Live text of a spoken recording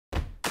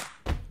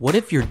What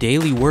if your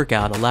daily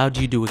workout allowed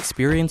you to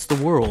experience the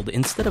world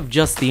instead of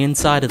just the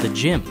inside of the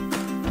gym?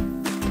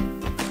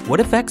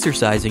 What if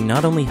exercising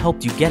not only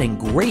helped you get in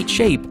great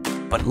shape,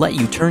 but let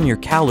you turn your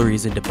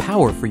calories into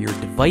power for your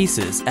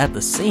devices at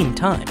the same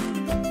time?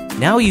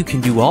 Now you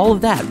can do all of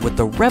that with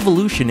the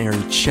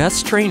revolutionary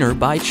Chest Trainer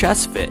by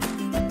ChestFit.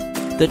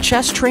 The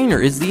Chest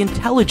Trainer is the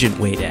intelligent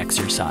way to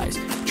exercise,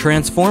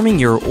 transforming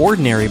your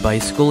ordinary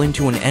bicycle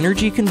into an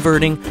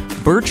energy-converting,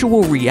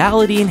 virtual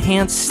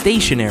reality-enhanced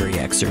stationary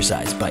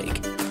exercise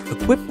bike.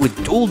 Equipped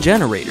with dual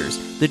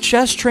generators, the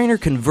Chest Trainer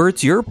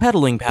converts your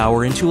pedaling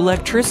power into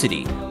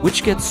electricity,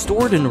 which gets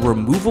stored in a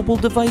removable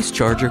device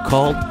charger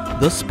called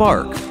the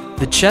Spark.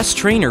 The Chest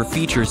Trainer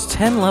features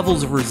 10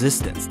 levels of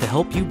resistance to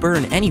help you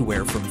burn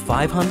anywhere from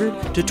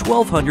 500 to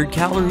 1200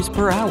 calories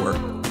per hour.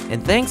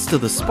 And thanks to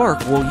the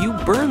Spark, while you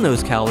burn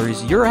those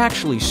calories, you're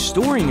actually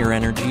storing your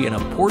energy in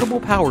a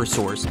portable power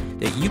source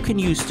that you can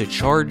use to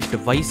charge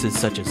devices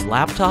such as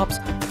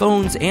laptops,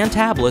 phones, and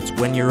tablets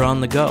when you're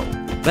on the go.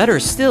 Better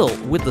still,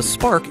 with the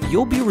Spark,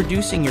 you'll be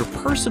reducing your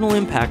personal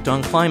impact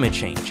on climate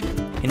change.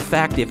 In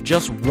fact, if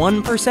just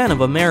 1%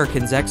 of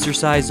Americans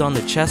exercised on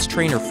the Chest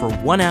Trainer for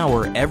 1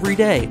 hour every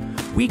day,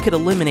 we could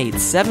eliminate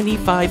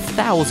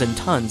 75,000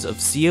 tons of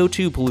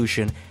CO2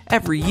 pollution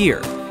every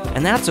year,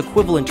 and that's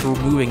equivalent to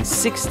removing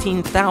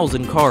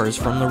 16,000 cars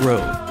from the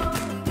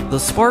road. The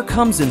Spark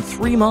comes in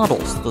 3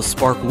 models: the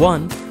Spark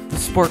 1, the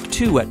Spark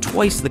 2 at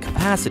twice the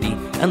capacity,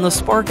 and the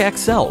Spark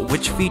XL,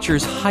 which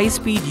features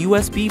high-speed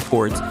USB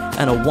ports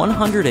and a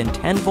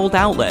 110-volt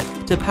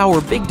outlet to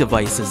power big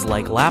devices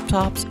like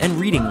laptops and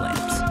reading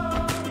lamps.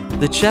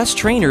 The Chest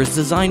Trainer is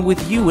designed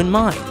with you in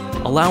mind,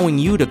 allowing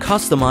you to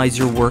customize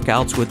your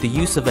workouts with the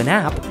use of an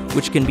app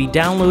which can be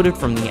downloaded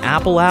from the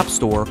Apple App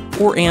Store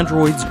or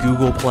Android's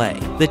Google Play.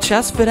 The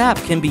ChestFit app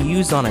can be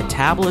used on a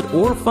tablet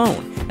or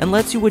phone and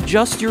lets you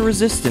adjust your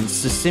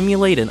resistance to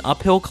simulate an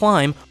uphill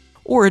climb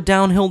or a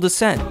downhill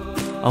descent.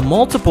 A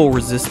multiple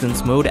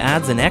resistance mode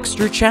adds an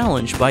extra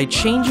challenge by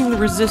changing the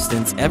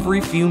resistance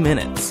every few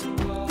minutes.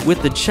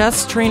 With the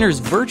Chest Trainer's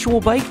virtual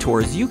bike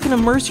tours, you can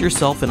immerse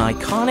yourself in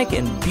iconic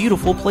and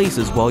beautiful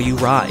places while you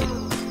ride.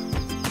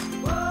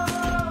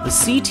 The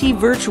CT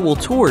Virtual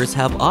Tours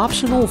have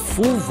optional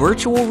full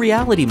virtual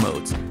reality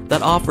modes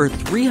that offer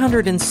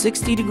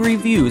 360-degree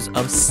views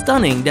of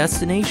stunning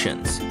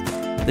destinations.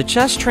 The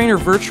Chest Trainer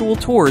Virtual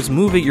Tours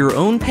move at your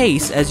own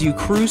pace as you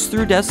cruise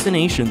through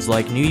destinations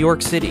like New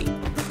York City.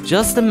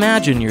 Just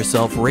imagine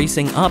yourself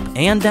racing up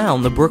and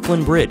down the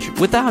Brooklyn Bridge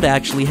without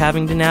actually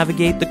having to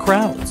navigate the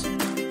crowds.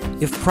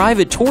 If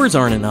private tours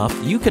aren't enough,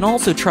 you can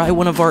also try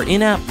one of our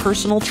in-app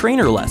personal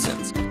trainer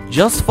lessons.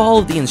 Just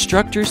follow the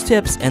instructor's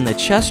tips and the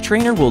Chest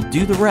Trainer will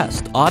do the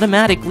rest,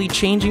 automatically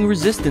changing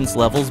resistance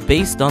levels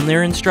based on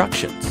their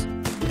instructions.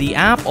 The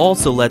app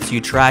also lets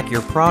you track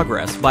your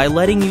progress by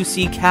letting you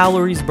see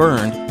calories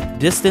burned,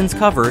 distance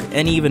covered,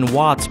 and even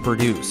watts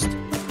produced.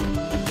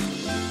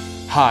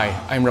 Hi,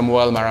 I'm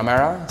Ramuel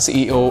Maramara,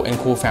 CEO and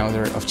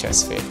co-founder of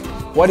ChestFit.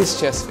 What is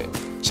ChestFit?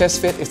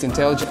 ChestFit is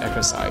intelligent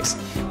exercise.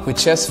 With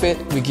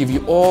ChestFit, we give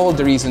you all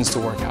the reasons to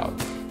work out.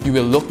 You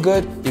will look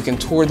good, you can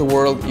tour the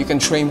world, you can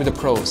train with the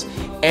pros,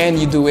 and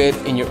you do it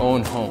in your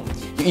own home.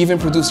 You even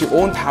produce your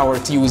own power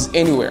to use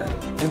anywhere.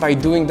 And by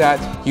doing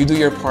that, you do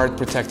your part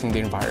protecting the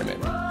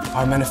environment.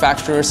 Our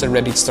manufacturers are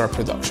ready to start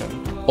production.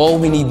 All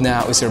we need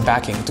now is your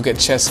backing to get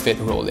ChestFit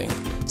rolling.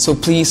 So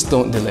please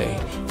don't delay.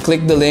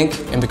 Click the link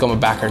and become a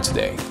backer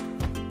today.